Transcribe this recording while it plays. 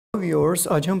Viewers,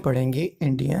 आज हम पढ़ेंगे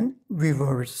इंडियन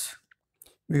वीवर्स।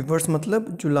 वीवर्स मतलब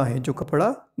जुलाहे जो कपड़ा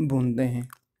बुनते हैं।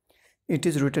 It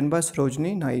is written by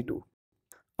Sarojini Naidu.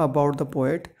 About the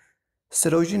poet,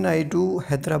 Sarojini Naidu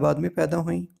Hyderabad में पैदा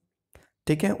हुई।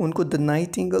 ठीक है, उनको द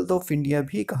नाइटिंगेल ऑफ इंडिया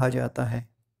भी कहा जाता है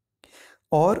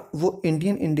और वो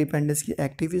इंडियन इंडिपेंडेंस की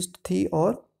एक्टिविस्ट थी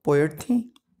और पोएट थी।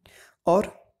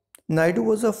 और Naidu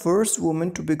was the first women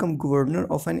to become governor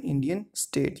of an Indian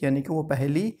state, यानी कि वो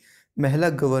पहली महिला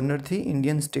गवर्नर थी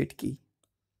इंडियन स्टेट की।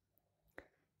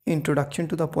 Introduction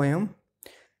to the poem.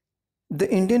 The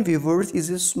Indian Weavers is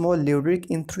a small lyric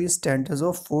in 3 stanzas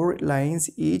of 4 lines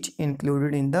each,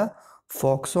 included in the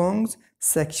folk songs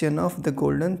section of the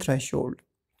Golden Threshold.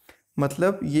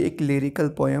 मतलब ये एक लिरिकल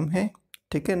पोएम है,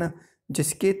 ठीक है ना,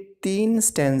 जिसके 3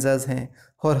 स्टैंजाज हैं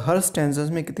और हर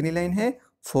स्टैंजाज में कितनी लाइन है?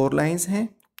 4 लाइन्स हैं,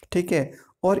 ठीक है।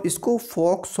 और इसको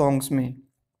फोक सॉन्ग्स में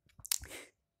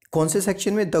कौन से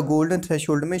सेक्शन में? द गोल्डन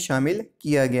थ्रेशोल्ड में शामिल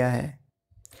किया गया है,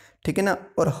 ठीक है ना।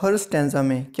 और हर स्टैंजा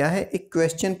में क्या है? एक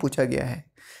क्वेश्चन पूछा गया है।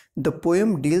 The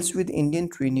poem deals with Indian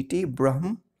Trinity,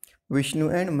 Brahma, Vishnu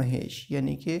and Mahesh,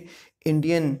 यानी कि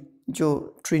इंडियन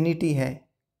जो ट्रिनिटी है,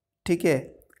 ठीक है,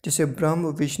 जैसे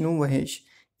ब्रह्म, विष्णु, महेश,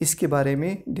 इसके बारे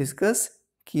में डिस्कस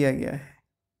किया गया है।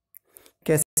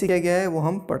 कैसे किया गया है वो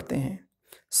हम पढ़ते हैं।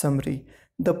 Summary,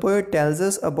 the poet tells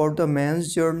us about the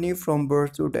mains journey from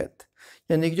birth to death,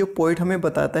 यानी कि जो पोएट हमें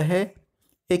बताता है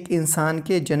एक इंसान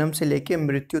के जन्म से लेकर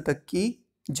मृत्यु तक की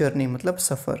जर्नी, मतलब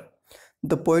सफ़र।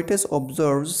 The poetess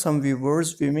observes some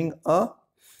viewers weaving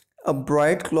a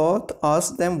bright cloth,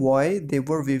 asked them why they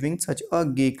were weaving such a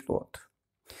gay cloth.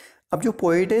 अब जो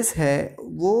पोएटेस है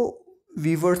वो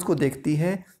वीवर्स को देखती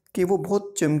है कि वो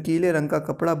बहुत चमकीले रंग का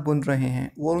कपड़ा बुन रहे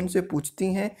हैं। वो उनसे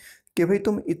पूछती हैं कि भाई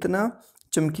तुम इतना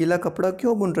चमकीला कपड़ा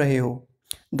क्यों बुन रहे हो?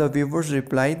 The viewers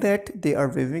reply that they are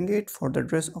weaving it for the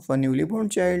dress of a newly born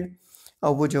child.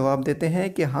 अब वो जवाब देते हैं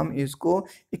कि हम इसको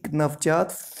एक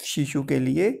नवजात शिशु के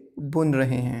लिए बुन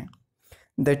रहे हैं।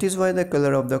 That is why the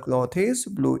colour of the cloth is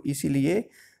blue, इसीलिए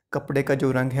कपड़े का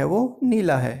जो रंग है वो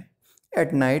नीला है।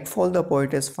 At night fall the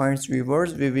poetess finds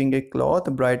viewers weaving A cloth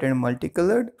bright and multi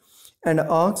coloured and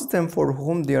asks them for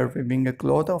whom they are weaving a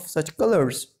cloth of such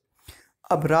colors।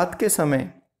 अब रात के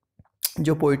समय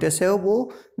जो पोएटेस है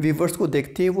वो वीवर्स को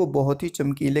देखती है, वो बहुत ही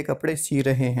चमकीले कपड़े सी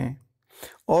रहे हैं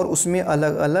और उसमें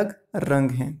अलग अलग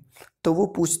रंग हैं। तो वो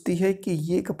पूछती है कि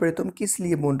ये कपड़े तुम किस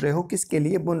लिए बुन रहे हो, किसके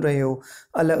लिए बुन रहे हो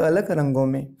अलग अलग रंगों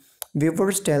में?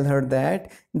 Viewers tell her that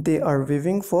they are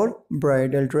weaving for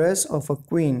bridal dress of a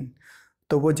queen.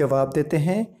 तो वो जवाब देते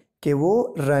हैं कि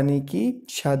वो रानी की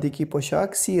शादी की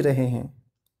पोशाक सी रहे हैं।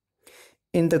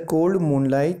 In the cold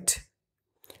moonlight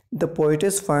the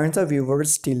poetess finds a Weaver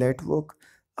still at work.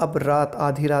 अब रात,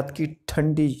 आधी रात की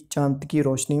ठंडी चांद की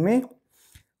रोशनी में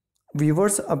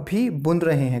वीवर्स अब भी बुन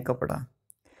रहे हैं कपड़ा।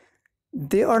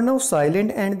 They are now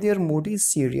silent and their mood is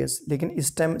serious, लेकिन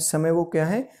इस टाइम समय वो क्या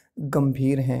है?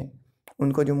 गंभीर हैं।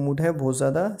 उनका जो मूड है बहुत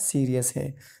ज़्यादा सीरियस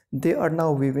है। They are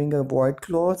now weaving a white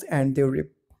cloth and they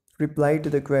reply to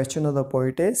the question of the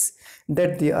poetess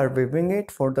that they are weaving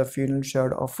it for the funeral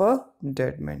shard of a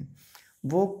dead man.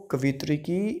 वो कवित्री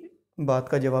की बात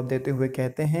का जवाब देते हुए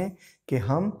कहते हैं कि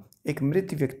हम एक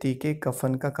मृत व्यक्ति के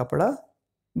कफन का कपड़ा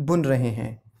बुन रहे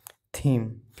हैं। Theme.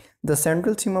 The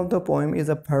central theme of the poem is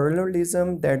a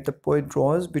parallelism that the poet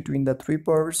draws between the 3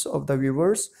 parts of the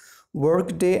weaver's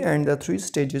workday and the 3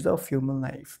 stages of human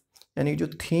life। यानी जो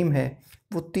थीम है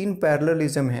वो 3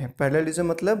 पैरेललिज्म है। पैरेललिज्म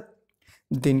मतलब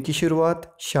दिन की शुरुआत,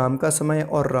 शाम का समय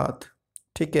और रात,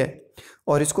 ठीक है।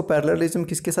 और इसको पैरेललिज्म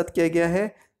किसके साथ किया गया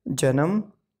है? जन्म,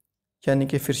 यानी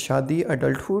कि फिर शादी,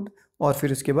 अडल्टहुड, और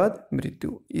फिर उसके बाद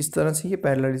मृत्यु। इस तरह से ये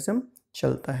पैरेललिज्म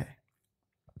चलता है।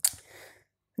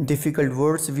 डिफ़िकल्ट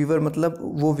वर्ड्स, वीवर मतलब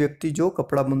वो व्यक्ति जो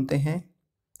कपड़ा बुनते हैं।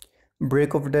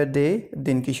 ब्रेक ऑफ द डे,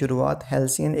 दिन की शुरुआत।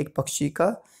 हेल्सियन एक पक्षी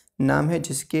का नाम है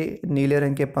जिसके नीले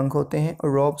रंग के पंख होते हैं।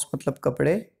 रॉब्स मतलब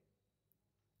कपड़े।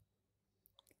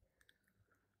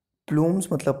 प्लूम्स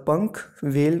मतलब पंख।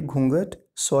 वेल घूंघट।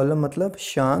 सोलम मतलब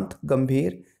शांत,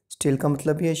 गंभीर। स्टिल का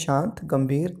मतलब भी है शांत,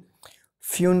 गंभीर।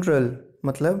 फ्यूनरल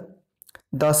मतलब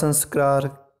दाह संस्कार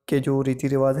के जो रीति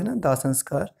रिवाज है ना, दाह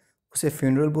संस्कार, उसे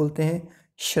फ्यूनरल बोलते हैं।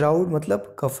 श्राउड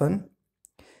मतलब कफन।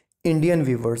 इंडियन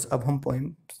वीवर्स, अब हम पोएम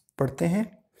पढ़ते हैं।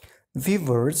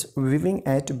 Viewers weaving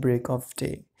eight break of day,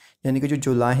 यानी कि जो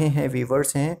जुलाहे हैं,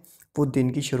 वीवर्स हैं, वो दिन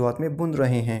की शुरुआत में बुन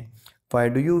रहे हैं। Why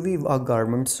do you weave a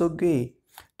garment सो गे,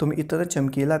 तुम इतना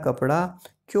चमकीला कपड़ा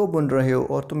क्यों बुन रहे हो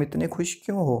और तुम इतने खुश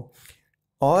क्यों हो?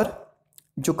 और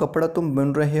जो कपड़ा तुम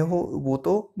बुन रहे हो वो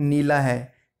तो नीला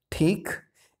है, ठीक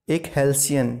एक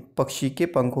हेल्सियन पक्षी के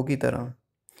पंखों की तरह।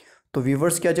 तो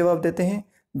वीवर्स क्या जवाब देते हैं?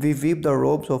 We weave the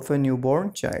ropes of A newborn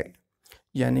child,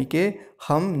 यानी कि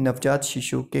हम नवजात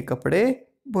शिशु के कपड़े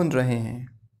बुन रहे हैं।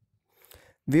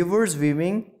 Viewers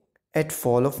weaving eight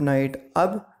fall of night,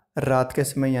 अब रात के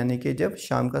समय यानी कि जब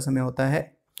शाम का समय होता है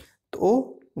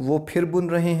तो वो फिर बुन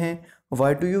रहे हैं।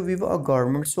 Why do you weave a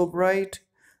garment so bright,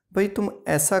 भाई तुम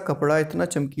ऐसा कपड़ा, इतना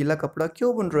चमकीला कपड़ा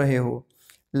क्यों बुन रहे हो।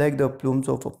 Like the plumes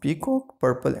of a peacock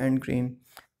purple and green,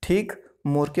 ठीक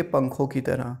मोर के पंखों की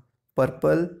तरह,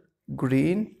 पर्पल,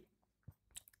 ग्रीन,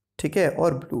 ठीक है,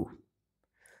 और ब्लू।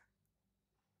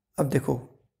 अब देखो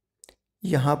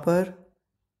यहाँ पर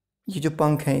ये जो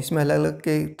पंख हैं इसमें अलग अलग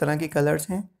के तरह के कलर्स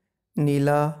हैं,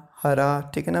 नीला,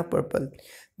 हरा, ठीक है ना, purple.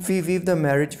 We weave the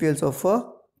marriage Wales of a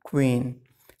queen,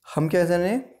 हम क्या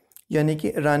जाने, यानी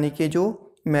कि रानी के जो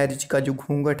मैरिज का जो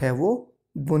घूंघट है वो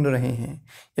बुन रहे हैं।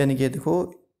 यानी कि देखो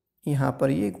यहाँ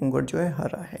पर ये घूंघट जो है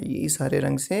हरा है, ये इस हरे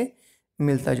रंग से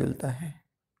मिलता जुलता है।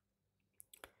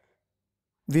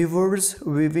 वीवर्स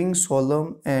वीविंग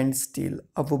सोलम एंड स्टील,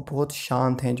 अब वो बहुत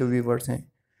शांत हैं जो वीवर्स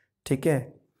हैं, ठीक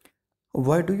है।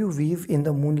 Why do you weave in the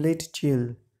moonlight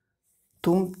chill,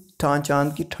 तुम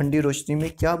चांद की ठंडी रोशनी में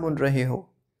क्या बुन रहे हो।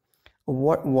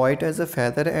 White as a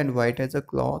feather and white as a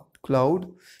cloud,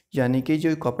 यानी कि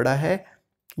जो कपड़ा है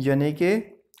यानी कि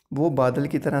वो बादल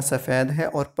की तरह सफ़ेद है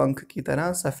और पंख की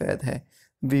तरह सफ़ेद है।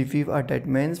 We weave a dead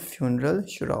mains funeral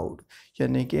shroud,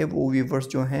 यानी कि वो वीवर्स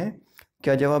जो हैं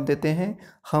क्या जवाब देते हैं,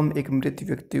 हम एक मृत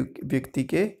व्यक्ति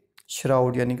के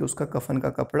श्राउड यानी कि उसका कफन का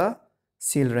कपड़ा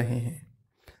सिल रहे हैं।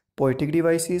 पोएटिक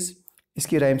डिवाइसेस,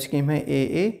 इसकी राइम स्कीम है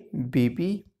ए बी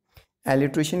बी।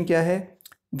 एलिट्रेशन क्या है,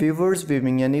 वीवर्स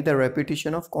वीविंग यानी the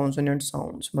repetition of consonant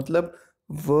sounds, मतलब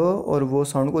व और वो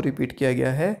साउंड को रिपीट किया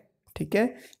गया है, ठीक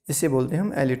है, इसे बोलते हैं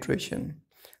हम एलिट्रेशन।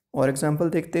 और एग्जांपल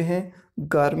देखते हैं,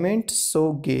 गारमेंट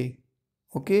सो गे,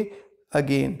 ओके,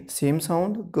 अगेन सेम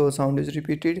साउंड, ग sound is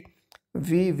repeated,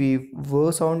 we weave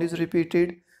व sound is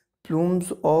repeated,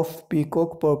 plumes of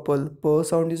peacock purple, प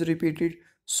sound is repeated,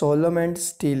 सोलम and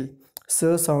steel,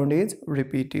 स साउंड इज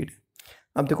रिपीटेड।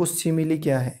 अब देखो सिमिली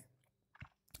क्या है,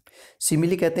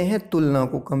 सिमिली कहते हैं तुलना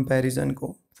को, कंपैरिजन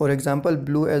को। For example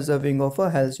blue as the wing of a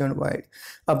halcyon white,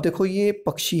 अब देखो ये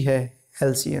पक्षी है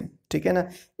हेल्सियन, ठीक है ना,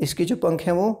 इसके जो पंख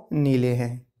हैं वो नीले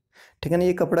हैं, ठीक है ना,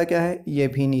 ये कपड़ा क्या है, ये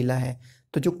भी नीला है।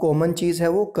 तो जो कॉमन चीज़ है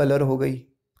वो कलर हो गई,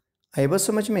 आई बस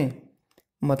समझ में,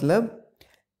 मतलब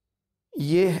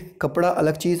ये कपड़ा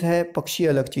अलग चीज़ है, पक्षी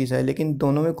अलग चीज़ है, लेकिन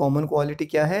दोनों में कॉमन क्वालिटी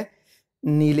क्या है,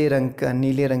 नीले रंग का,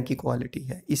 नीले रंग की क्वालिटी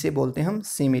है, इसे बोलते हैं हम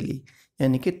सिमिली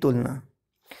यानी कि तुलना।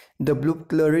 The blue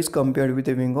colour is compare with the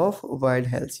wing of wild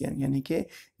halcyon, यानी कि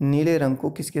नीले रंग को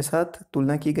किसके साथ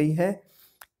तुलना की गई है,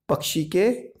 पक्षी के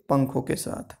पंखों के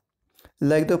साथ।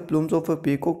 Like the plumes of a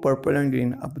peacock purple and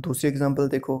green, अब दूसरी एग्जांपल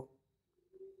देखो,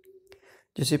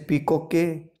 जैसे पीकॉक के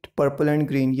पर्पल एंड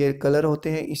ग्रीन ये कलर होते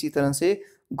हैं, इसी तरह से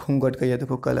घूंघट का ये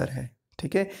देखो कलर है,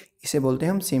 ठीक है, इसे बोलते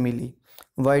हैं हम simile.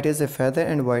 White as a feather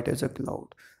and white as a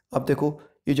cloud, अब देखो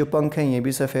ये जो पंख हैं ये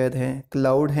भी सफ़ेद हैं,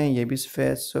 क्लाउड हैं ये भी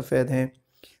सफ़ेद सफ़ेद हैं,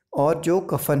 और जो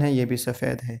कफन है ये भी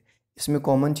सफ़ेद है, इसमें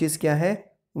कॉमन चीज़ क्या है,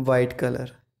 वाइट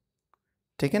कलर,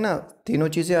 ठीक है ना, तीनों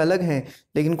चीज़ें अलग हैं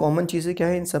लेकिन कॉमन चीज़ें क्या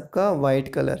है, इन सबका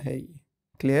वाइट कलर है, ये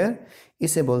क्लियर,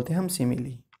 इसे बोलते हैं हम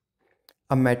सिमिली।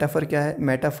 अब मेटाफर क्या है,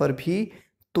 मेटाफर भी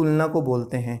तुलना को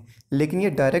बोलते हैं लेकिन ये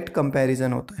डायरेक्ट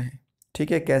कंपैरिजन होता है,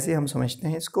 ठीक है, कैसे हम समझते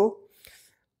हैं इसको।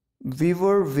 We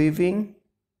were weaving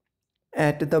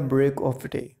at the break of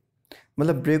day,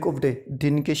 मतलब ब्रेक ऑफ डे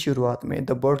दिन के शुरुआत में,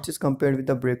 the birth is compared with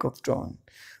the break of dawn,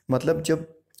 मतलब जब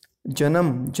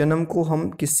जन्म को हम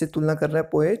किससे तुलना कर रहा है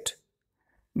पोएट,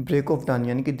 ब्रेक ऑफ डॉन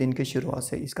यानी कि दिन के शुरुआत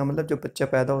से, इसका मतलब जब बच्चा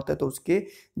पैदा होता है तो उसके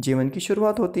जीवन की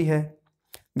शुरुआत होती है।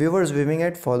 We were viewing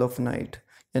eight fall of night,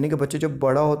 यानी कि बच्चा जब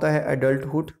बड़ा होता है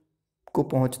एडल्टहुड को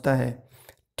पहुंचता है,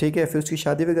 ठीक है, फिर उसकी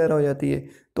शादी वगैरह हो जाती है,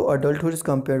 तो adulthood is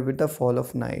compared with the fall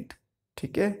of night,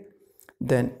 ठीक है।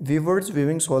 Then viewers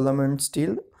weaving सोलम and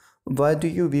steel, why do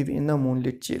you weave in the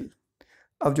moonlit chill,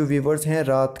 अब जो वीवर्स हैं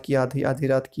रात की आधी आधी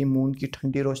रात की मून की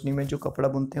ठंडी रोशनी में जो कपड़ा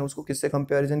बुनते हैं उसको किससे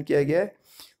कंपैरिजन किया गया है,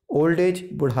 ओल्ड एज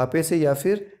बुढ़ापे से या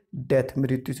फिर डेथ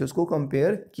मृत्यु से उसको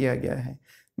कंपेयर किया गया है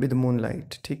विद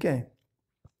मूनलाइट, ठीक है।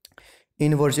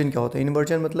 इन्वर्जन क्या होता है,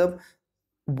 इन्वर्जन मतलब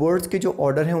वर्ड्स के जो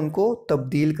ऑर्डर हैं उनको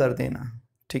तब्दील कर देना,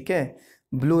 ठीक है।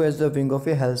 Blue as the wing of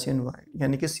A halcyon wild,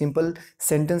 यानी कि सिंपल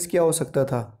सेंटेंस क्या हो सकता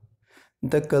था,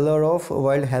 the colour of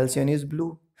wild halcyon is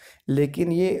blue,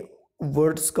 लेकिन ये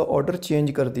वर्ड्स का ऑर्डर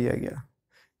चेंज कर दिया गया,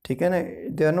 ठीक है ना,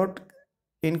 they are not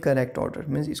in correct order,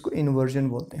 means इसको इन्वर्जन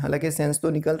बोलते हैं, हालांकि सेंस तो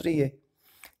निकल रही है,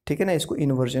 ठीक है ना, इसको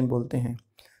इन्वर्जन बोलते हैं।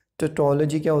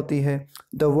 टोटोलॉजी क्या होती है,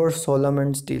 द वर्ड सोलम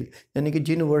एंड स्टील, यानी कि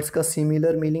जिन वर्ड्स का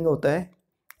सिमिलर मीनिंग होता है,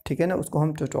 ठीक है ना, उसको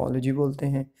हम टोटोलॉजी बोलते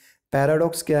हैं।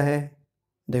 पैराडॉक्स क्या है,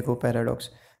 देखो paradox,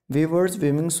 we words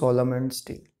weaving सोलम and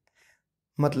steel,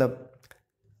 मतलब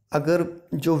अगर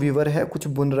जो व्यूवर है कुछ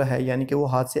बुन रहा है, यानी कि वो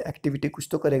हाथ से एक्टिविटी कुछ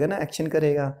तो करेगा ना, एक्शन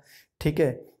करेगा, ठीक है,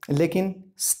 लेकिन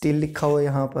स्टिल लिखा हुआ है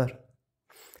यहाँ पर।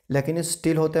 लेकिन ये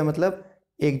स्टिल होता है मतलब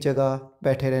एक जगह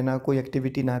बैठे रहना, कोई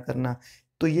एक्टिविटी ना करना।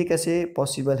 तो ये कैसे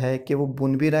पॉसिबल है कि वो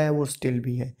बुन भी रहा है, वो स्टिल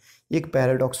भी है? ये एक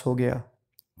पैराडॉक्स हो गया।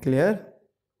 Clear?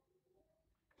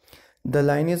 The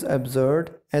line is absurd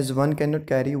as one can not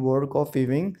carry work of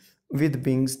weaving with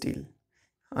being still.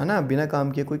 है ना, बिना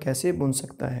काम किए कोई कैसे बुन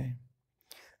सकता है?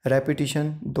 रेपिटिशन,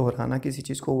 दोहराना किसी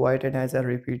चीज़ को, white and as are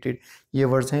repeated, ये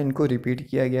वर्ड्स हैं, इनको रिपीट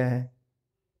किया गया है।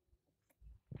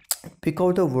 Pick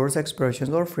out the words, expressions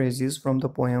और phrases from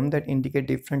the poem that indicate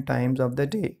different times of the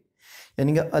day.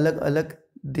 यानी कि अलग अलग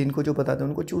दिन को जो बताते हैं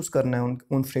उनको चूज़ करना है,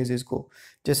 उन फ्रेजेस को।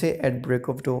 जैसे एट ब्रेक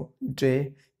ऑफ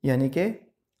डे, यानी कि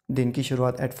दिन की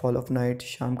शुरुआत, एट फॉल ऑफ नाइट,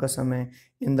 शाम का समय,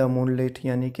 इन द मूनलाइट,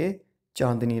 यानी कि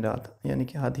चांदनी रात, यानी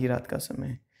कि आधी रात का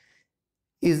समय।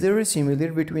 Is there a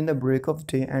similar between the break of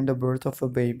day and the birth of a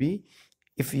baby?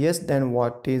 If yes then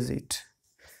what is it?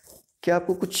 क्या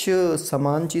आपको कुछ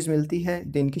समान चीज़ मिलती है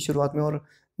दिन की शुरुआत में और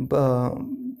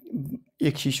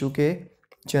एक शिशु के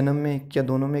जन्म में? क्या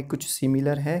दोनों में कुछ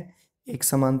सिमिलर है, एक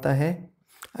समानता है?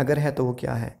 अगर है तो वो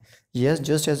क्या है? Yes,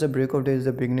 just as the break of day is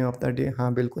the beginning of the day.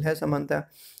 हाँ, बिल्कुल है समानता।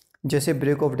 जैसे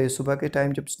ब्रेक ऑफ डे सुबह के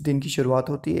टाइम जब दिन की शुरुआत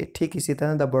होती है, ठीक इसी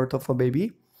तरह the birth of a baby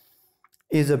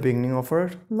is the beginning of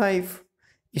our life.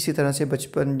 इसी तरह से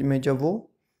बचपन में जब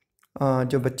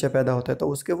बच्चा पैदा होता है तो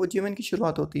उसके वो जीवन की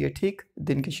शुरुआत होती है, ठीक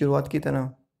दिन की शुरुआत की तरह।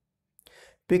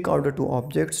 Pick out the two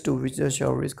objects to which the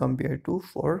shower is compare to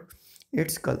for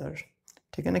its colour.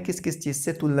 ठीक है ना, किस किस चीज़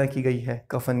से तुलना की गई है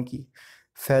कफन की?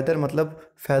 फैदर, मतलब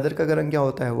फैदर का रंग क्या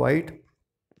होता है? White.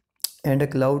 And a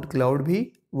cloud, cloud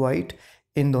भी वाइट।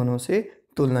 इन दोनों से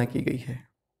तुलना की गई है।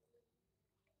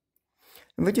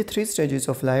 Which three stages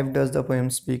of life does the poem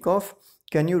speak of?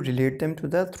 Can you relate them to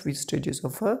the three stages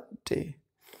of a day?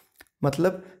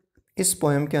 मतलब इस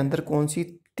पोएम के अंदर कौन सी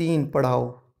तीन पड़ाव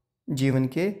जीवन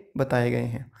के बताए गए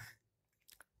हैं?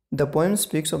 The poem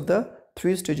speaks of the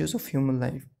three stages of human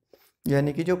life.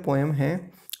 यानी कि जो पोएम है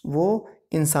वो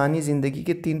इंसानी ज़िंदगी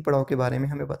के तीन पड़ाव के बारे में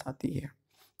हमें बताती है।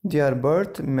 They are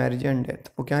birth, marriage and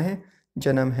death. वो क्या है?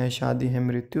 जन्म है, शादी है,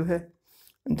 मृत्यु है।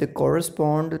 दे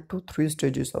correspond to three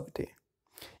stages of day.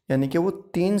 यानी कि वो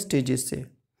तीन स्टेजेस से,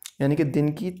 यानी कि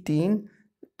दिन की तीन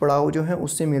पड़ाव जो हैं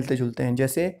उससे मिलते जुलते हैं।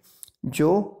 जैसे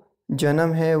जो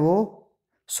जन्म है वो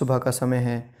सुबह का समय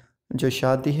है, जो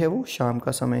शादी है वो शाम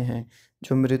का समय है,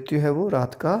 जो मृत्यु है वो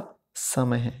रात का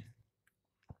समय है।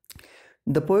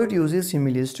 The poet uses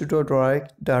similes to draw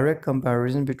direct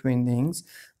comparison between things.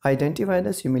 Identify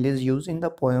the similes used in the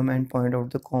poem and point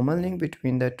out the common link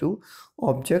between the two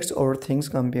objects or things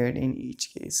compared in each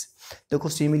case. देखो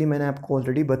simile मैंने आपको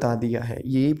already बता दिया है,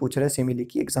 यही पूछ रहा है सिमिली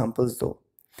की एग्जांपल्स दो।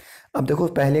 अब देखो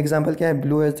पहले एग्जांपल क्या है?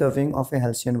 Blue as the wing of A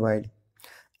halcyon wild.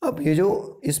 अब ये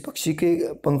जो इस पक्षी के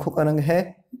पंखों का रंग है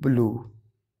ब्लू,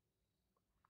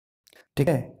 ठीक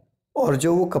है, और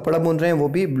जो वो कपड़ा बुन रहे हैं वो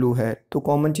भी ब्लू है। तो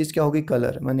कॉमन चीज़ क्या होगी?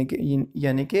 कलर,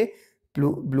 यानी कि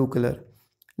blue colour.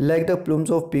 Like the plumes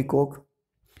of peacock,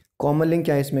 common link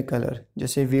क्या है इसमें? कलर।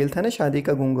 जैसे वेल था ना शादी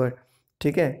का घूंघट,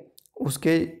 ठीक है,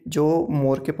 उसके जो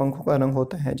मोर के पंखों का रंग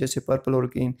होता है जैसे पर्पल और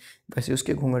ग्रीन, वैसे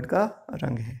उसके घूंघट का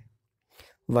रंग है।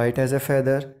 वाइट एज ए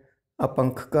फैदर, अब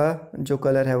पंख का जो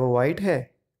कलर है वो वाइट है,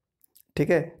 ठीक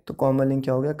है, तो कॉमन लिंक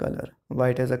क्या हो गया? Colour.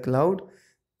 White as a cloud,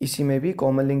 इसी में भी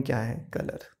कॉमन लिंक क्या है?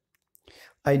 Colour.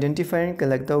 Identify and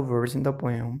collect the words in the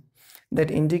poem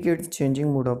that indicate changing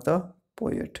mood off the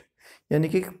poet. यानी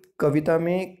कि कविता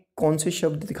में कौन से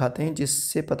शब्द दिखाते हैं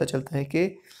जिससे पता चलता है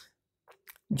कि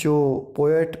जो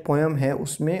पोएम है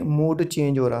उसमें मूड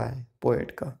चेंज हो रहा है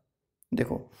पोएट का।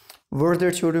 देखो, words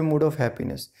that show the mood off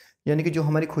happiness, यानी कि जो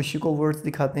हमारी खुशी को वर्ड्स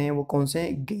दिखाते हैं वो कौन से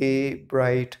हैं? गे,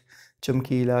 ब्राइट,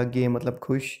 चमकीला। गे मतलब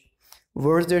खुश।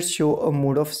 Words that show a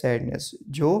mood off sadness,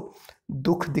 जो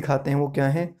दुख दिखाते हैं वो क्या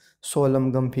है?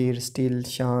 सोलम, गंभीर, स्टिल,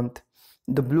 शांत।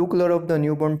 The blue colour of the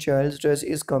new born child dress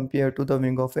is compare to the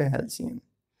wing of A halcyon.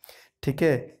 ठीक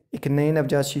है, एक नए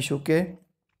नवजात शिशु के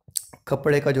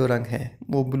कपड़े का जो रंग है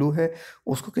वो ब्लू है,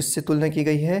 उसको किससे तुलना की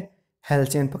गई है?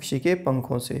 हेल्सियन पक्षी के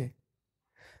पंखों से।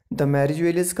 The marriage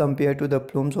well is compare to the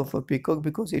plumes of a peacock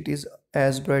because it is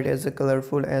as bright as the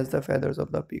colourful as the feathers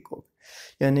of the peacock.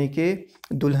 यानी कि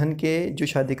दुल्हन के जो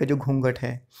शादी का जो घूंघट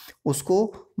है उसको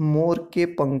मोर के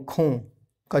पंखों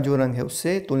का जो रंग है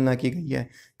उससे तुलना की गई है,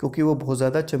 क्योंकि वो बहुत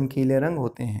ज़्यादा चमकीले रंग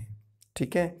होते हैं।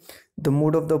 ठीक है, the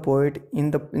mood off the poet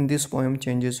in this poem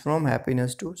changes from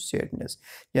happiness to sadness.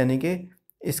 यानी कि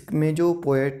इसमें जो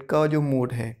पोएट का जो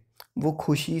मूड है वो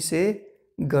खुशी से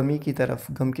गम की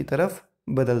तरफ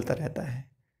बदलता रहता है।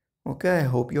 Okay, I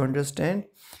hope you understand.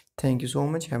 Thank you so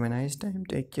much. Have a nice time.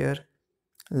 Take care.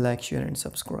 Like, share, and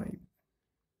subscribe.